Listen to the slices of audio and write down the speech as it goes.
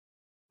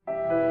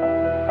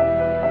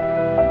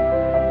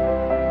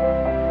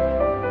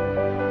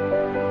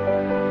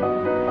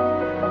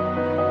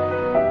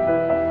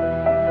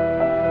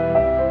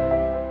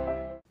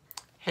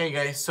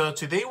guys, so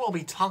today we'll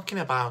be talking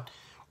about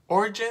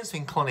Origins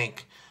and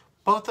Clinique.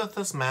 Both of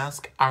these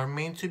masks are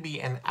meant to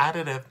be an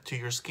additive to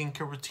your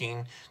skincare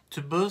routine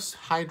to boost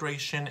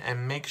hydration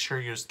and make sure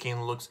your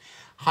skin looks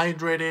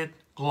hydrated,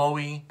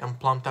 glowy, and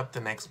plumped up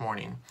the next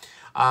morning.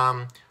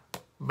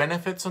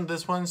 Benefits on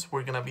this ones,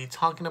 we're gonna be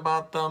talking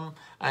about them,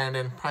 and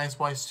then price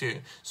wise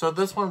too. So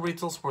this one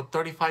retails for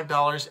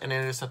 $35 and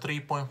it is a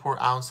 3.4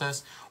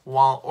 ounces,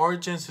 while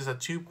Origins is a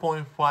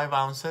 2.5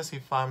 ounces.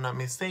 If I'm not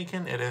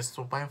mistaken, it is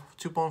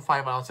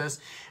 2.5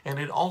 ounces, and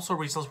it also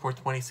retails for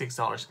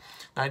 $26.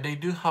 Now they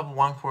do have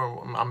one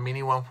for a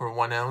mini one for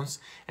 1 ounce,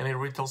 and it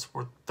retails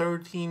for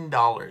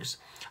 $13.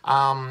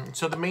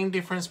 So the main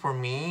difference for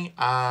me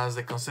as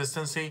the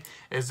consistency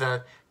is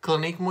that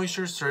Clinique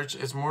Moisture Surge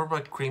is more of a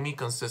creamy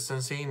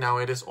consistency. Now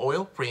it is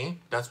oil free.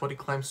 That's what it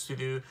claims to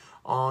do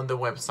on the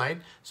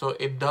website. So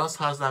it does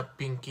has that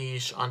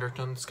pinkish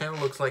undertone. It kind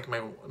of looks like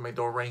my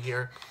door right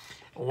here.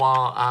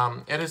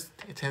 While it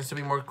tends to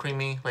be more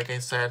creamy, like I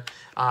said,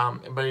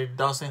 but it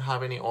doesn't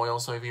have any oil.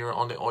 So if you're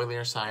on the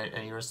oilier side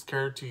and you're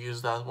scared to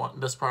use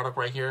this product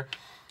right here,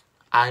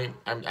 I'd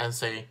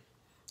say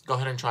go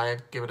ahead and try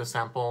it. Give it a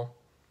sample,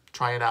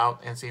 try it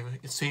out, and see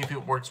if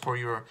it works for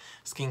your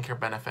skincare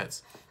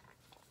benefits.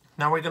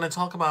 Now we're going to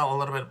talk about a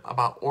little bit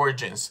about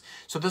Origins.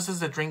 So this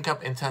is the Drink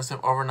Up Intensive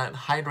Overnight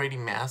Hydrating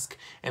Mask.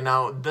 And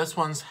now this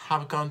ones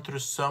have gone through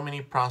so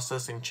many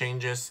processes and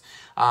changes.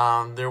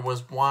 There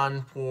was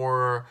one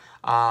for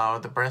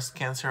the breast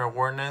cancer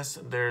awareness.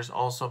 There's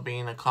also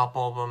been a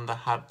couple of them that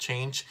have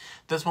changed.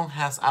 This one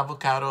has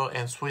avocado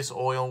and Swiss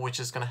oil, which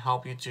is going to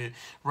help you to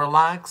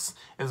relax.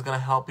 It's going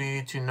to help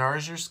you to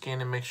nourish your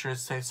skin and make sure it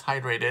stays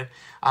hydrated.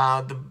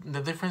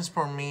 The difference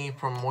for me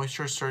from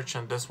Moisture Surge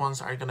and this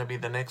ones are going to be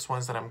the next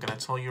ones that I'm going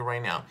to tell you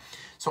right now.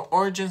 So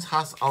Origins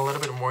has a little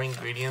bit more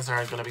ingredients that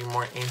are going to be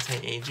more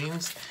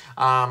anti-aging.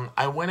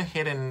 I went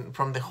ahead and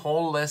from the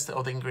whole list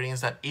of the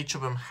ingredients that each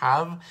of them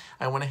have,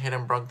 I went ahead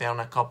and broke down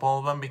a couple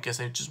of them because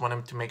I just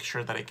wanted to make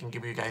sure that I can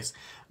give you guys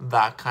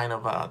that kind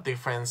of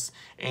difference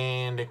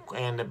and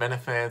the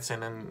benefits,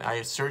 and then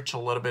I searched a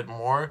little bit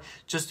more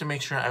just to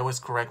make sure I was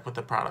correct with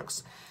the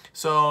products.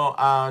 So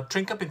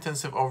Drink Up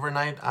Intensive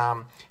Overnight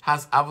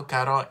has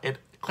avocado. It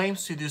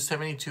claims to do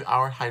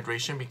 72-hour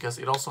hydration because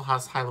it also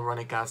has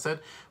hyaluronic acid,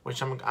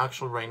 which I'm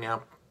actually right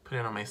now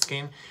putting on my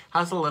skin.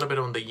 Has a little bit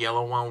on the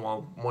yellow one,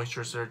 while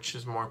Moisture Surge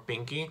is more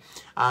pinky.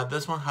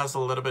 This one has a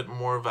little bit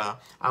more of a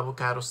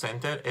avocado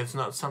scented. It's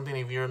not something,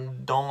 if you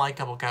don't like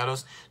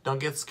avocados, don't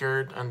get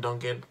scared and don't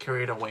get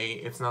carried away.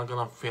 It's not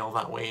gonna feel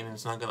that way, and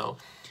it's not gonna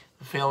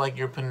feel like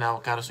you're putting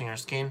avocados in your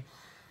skin.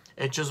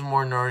 It's just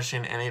more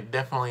nourishing, and it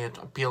definitely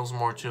appeals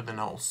more to the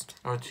nose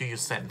or to your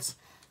sense.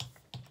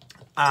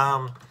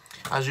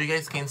 As you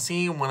guys can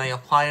see, when I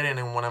apply it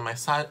and when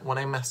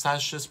I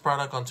massage this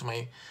product onto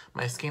my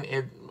skin,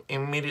 it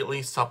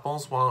immediately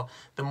supples. While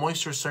the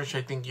Moisture Surge,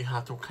 I think you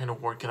have to kind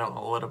of work it out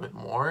a little bit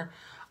more.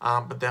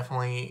 But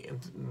definitely,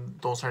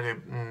 those are the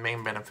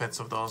main benefits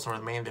of those, or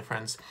the main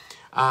difference.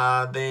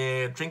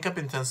 The Drink Up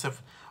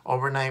Intensive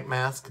Overnight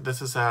Mask,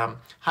 this is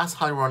has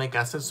hyaluronic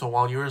acid, so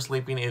while you're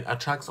sleeping, it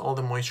attracts all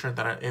the moisture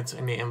that it's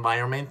in the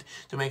environment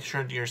to make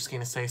sure that your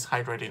skin stays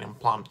hydrated and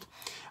plumped.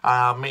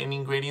 Main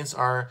ingredients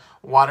are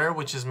water,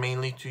 which is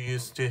mainly to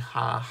use to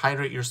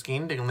hydrate your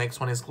skin. The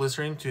next one is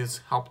glycerin, to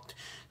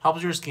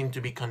help your skin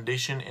to be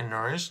conditioned and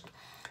nourished.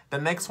 The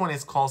next one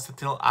is called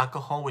cetyl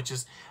alcohol, which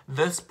is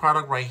this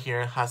product right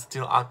here has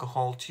cetyl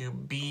alcohol to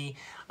be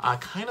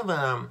kind of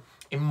a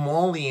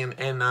emollient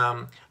and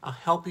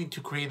help you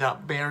to create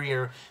that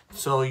barrier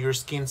so your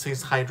skin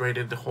stays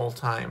hydrated the whole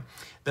time.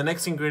 The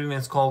next ingredient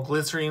is called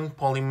glycerin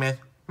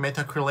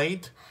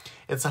polymethacrylate.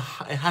 It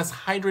has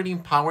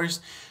hydrating powers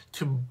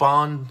to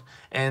bond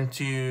and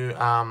to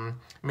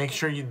make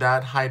sure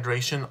that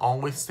hydration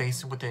always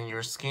stays within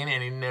your skin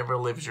and it never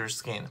leaves your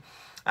skin.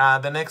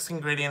 The next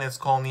ingredient is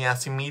called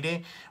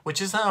niacinamide,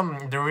 which is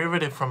a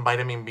derivative from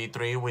vitamin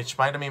B3, which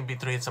vitamin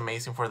B3 is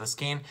amazing for the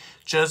skin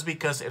just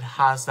because it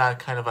has that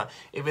kind of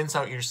evens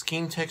out your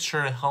skin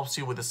texture. It helps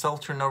you with the cell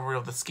turnover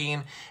of the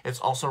skin. It's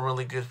also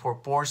really good for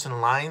pores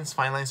and lines,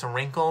 fine lines and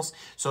wrinkles.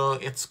 So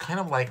it's kind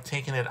of like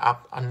taking it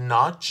up a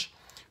notch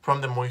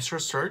from the Moisture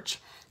Surge,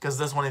 because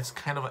this one is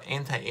kind of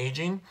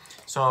anti-aging.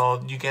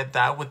 So you get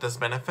that with these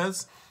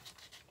benefits.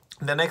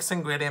 The next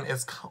ingredient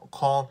is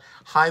called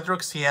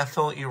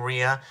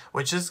hydroxyethyl-urea,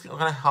 which is going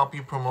to help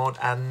you promote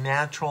a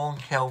natural,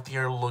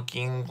 healthier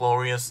looking,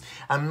 glorious,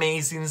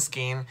 amazing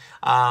skin.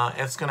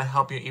 It's going to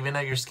help you even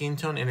at your skin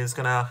tone, and it's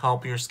going to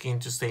help your skin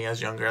to stay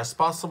as younger as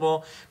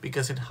possible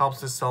because it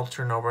helps the cell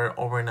turnover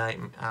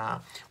overnight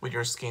with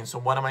your skin. So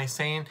what am I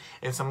saying?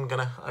 It's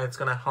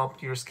gonna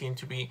help your skin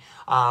to be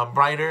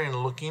brighter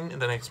and looking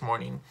the next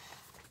morning.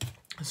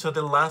 So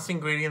the last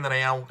ingredient that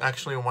I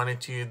actually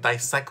wanted to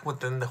dissect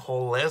within the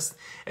whole list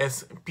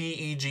is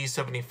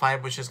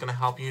PEG-75, which is going to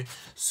help you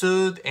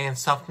soothe and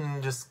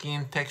soften the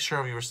skin texture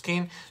of your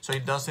skin, so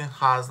it doesn't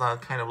have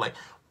that kind of like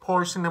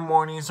pores in the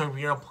morning. So if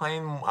you're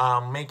applying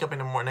makeup in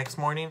the next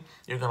morning,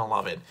 you're going to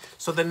love it.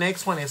 So the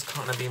next one is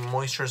going to be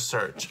Moisture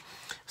Surge.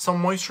 So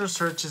Moisture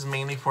Surge is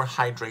mainly for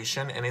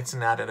hydration, and it's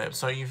an additive.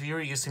 So if you're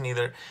using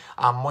either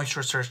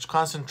Moisture Surge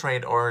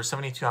Concentrate or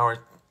 72-hour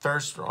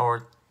thirst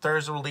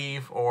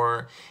relief,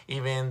 or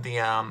even the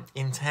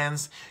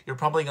intense, you're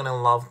probably gonna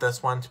love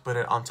this one to put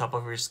it on top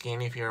of your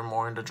skin if you're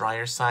more on the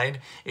drier side.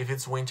 If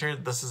it's winter,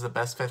 this is the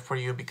best fit for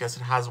you because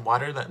it has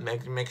water that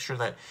make sure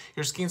that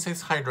your skin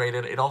stays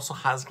hydrated. It also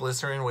has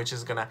glycerin, which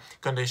is gonna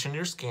condition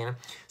your skin.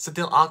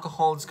 Cetyl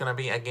alcohol is gonna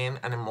be, again,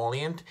 an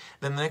emollient.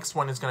 The next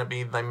one is gonna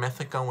be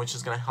dimethicone, which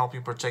is gonna help you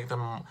protect the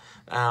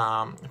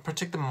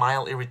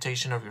mild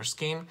irritation of your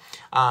skin.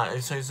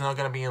 So it's not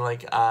gonna be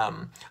like a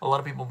lot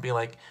of people be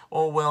like,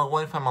 oh well,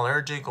 what if I'm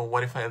allergic, or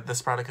what if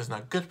this product is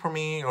not good for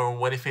me, or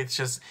what if it's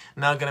just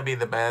not gonna be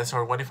the best,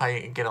 or what if I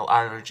get an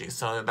allergy.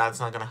 So that's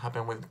not gonna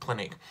happen with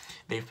Clinique.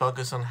 They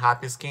focus on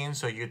happy skin,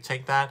 so you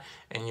take that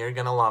and you're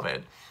gonna love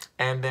it.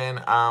 And then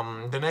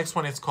the next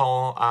one is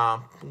called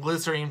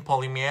glycerin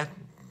polyamide.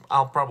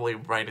 I'll probably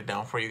write it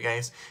down for you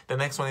guys. The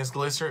next one is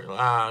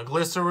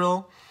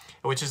glycerol,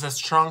 which is a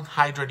strong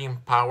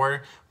hydrating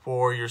power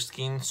for your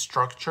skin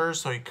structure,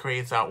 so it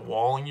creates that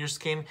wall in your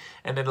skin.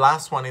 And the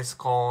last one is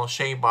called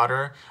shea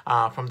butter,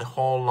 from the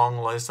whole long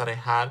list that I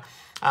had.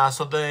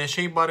 So the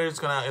shea butter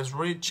is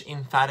rich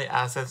in fatty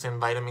acids and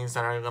vitamins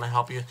that are gonna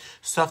help you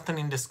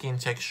softening the skin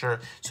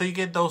texture. So you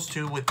get those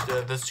two with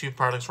these two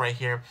products right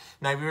here.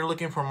 Now, if you're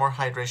looking for more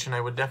hydration,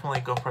 I would definitely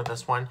go for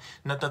this one.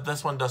 Not that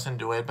this one doesn't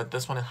do it, but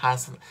this one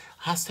has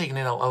taken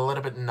it a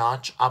little bit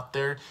notch up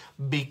there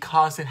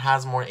because it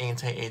has more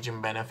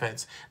anti-aging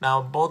benefits.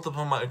 Now, both of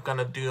them are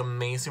gonna do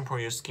amazing for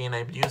your skin.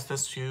 I've used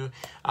this two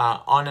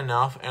on and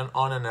off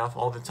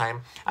all the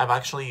time. I've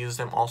actually used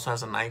them also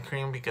as a night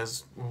cream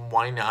because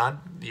why not?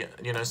 Yeah,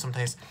 you know,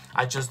 sometimes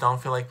I just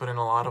don't feel like putting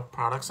a lot of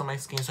products on my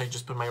skin, so I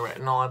just put my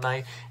retinol at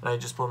night and I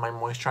just put my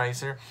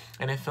moisturizer,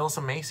 and it feels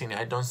amazing.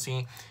 I don't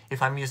see,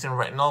 if I'm using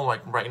retinol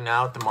like right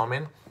now at the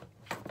moment,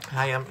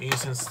 I am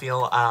using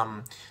still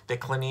the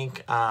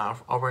Clinique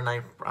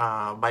overnight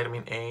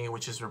vitamin A,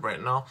 which is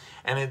retinol,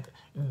 and it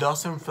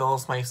doesn't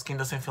feel, my skin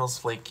doesn't feel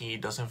flaky,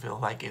 it doesn't feel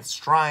like it's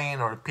drying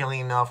or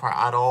peeling off or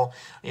at all,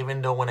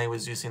 even though when I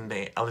was using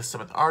the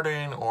Elizabeth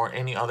Arden or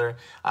any other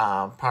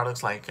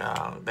products like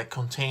that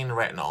contain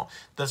retinol.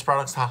 Those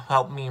products have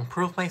helped me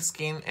improve my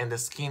skin and the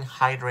skin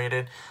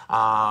hydrated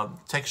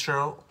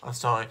texture.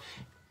 So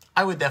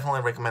I would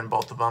definitely recommend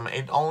both of them.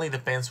 It only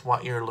depends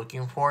what you're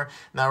looking for.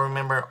 Now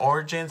remember,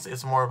 Origins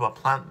is more of a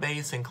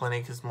plant-based, and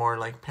Clinique is more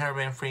like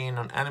paraben-free,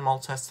 non-animal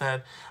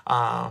tested,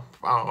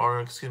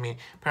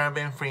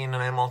 paraben-free,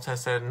 non-animal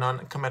tested,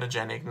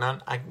 non-comedogenic,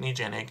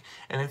 non-acnegenic,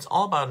 and it's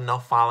all about no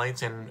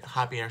phthalates and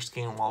happier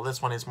skin. While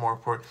this one is more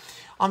for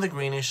on the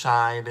greenish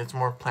side, it's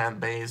more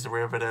plant-based.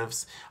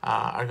 Derivatives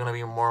are gonna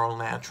be more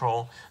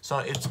natural. So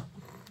it's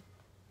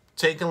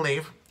take and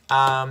leave.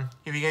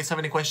 If you guys have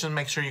any questions,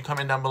 make sure you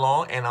comment down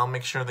below, and I'll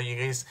make sure that you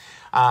guys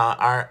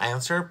are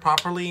answered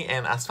properly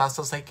and as fast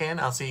as I can.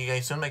 I'll see you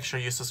guys soon. Make sure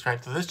you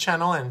subscribe to this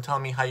channel and tell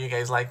me how you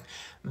guys like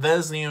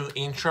this new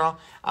intro.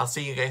 I'll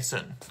see you guys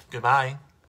soon. Goodbye.